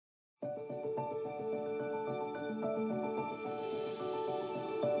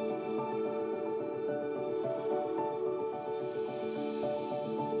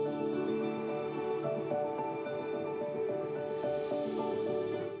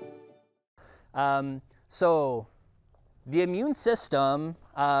So the immune system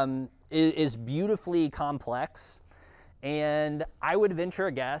is beautifully complex, and I would venture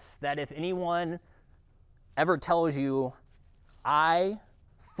a guess that if anyone ever tells you, I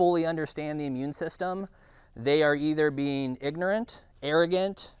fully understand the immune system, they are either being ignorant,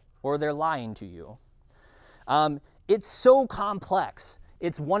 arrogant, or they're lying to you. It's so complex.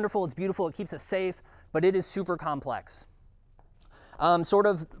 It's wonderful, it's beautiful, it keeps us safe, but it is super complex. Sort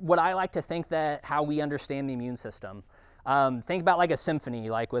of what I like to think that how we understand the immune system. Think about like a symphony,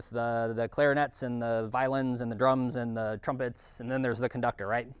 like with the clarinets and the violins and the drums and the trumpets, and then there's the conductor,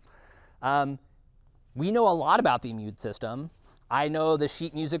 right? We know a lot about the immune system. I know the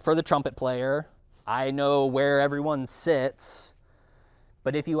sheet music for the trumpet player. I know where everyone sits.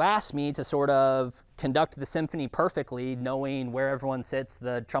 But if you ask me to sort of conduct the symphony perfectly, knowing where everyone sits,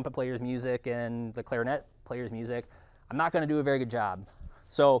 the trumpet player's music and the clarinet player's music, I'm not going to do a very good job.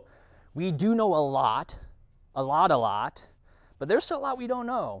 So we do know a lot, but there's still a lot we don't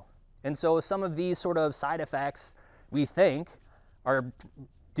know. And so some of these sort of side effects we think are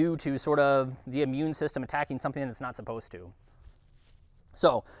due to sort of the immune system attacking something that's not supposed to.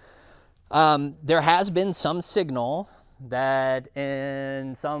 So there has been some signal that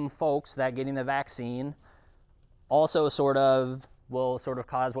in some folks that getting the vaccine also will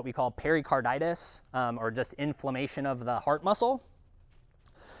cause what we call pericarditis, or just inflammation of the heart muscle.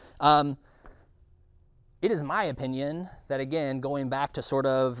 It is my opinion that, again, going back to sort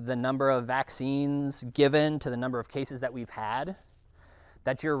of the number of vaccines given to the number of cases that we've had,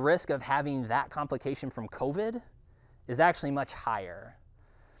 that your risk of having that complication from COVID is actually much higher.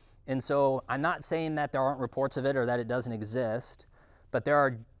 And so I'm not saying that there aren't reports of it or that it doesn't exist, but there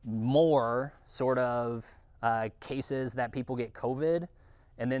are more sort of cases that people get COVID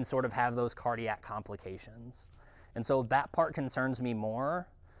and then sort of have those cardiac complications. And so that part concerns me more,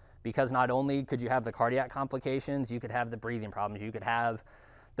 because not only could you have the cardiac complications, you could have the breathing problems, you could have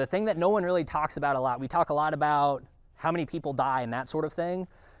the thing that no one really talks about a lot. We talk a lot about how many people die and that sort of thing,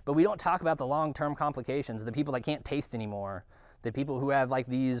 but we don't talk about the long-term complications, the people that can't taste anymore, the people who have like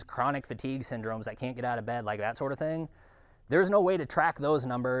these chronic fatigue syndromes that can't get out of bed, like that sort of thing. There's no way to track those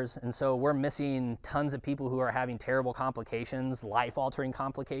numbers, and so we're missing tons of people who are having terrible complications, life-altering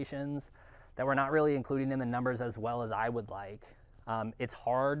complications, that we're not really including in the numbers as well as I would like. It's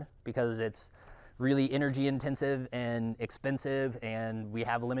hard because it's really energy intensive and expensive, and we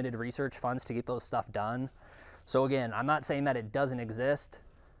have limited research funds to get those stuff done. So again, I'm not saying that it doesn't exist,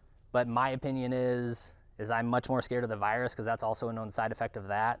 but my opinion is I'm much more scared of the virus because that's also a known side effect of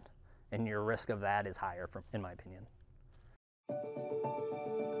that, and your risk of that is higher, in my opinion.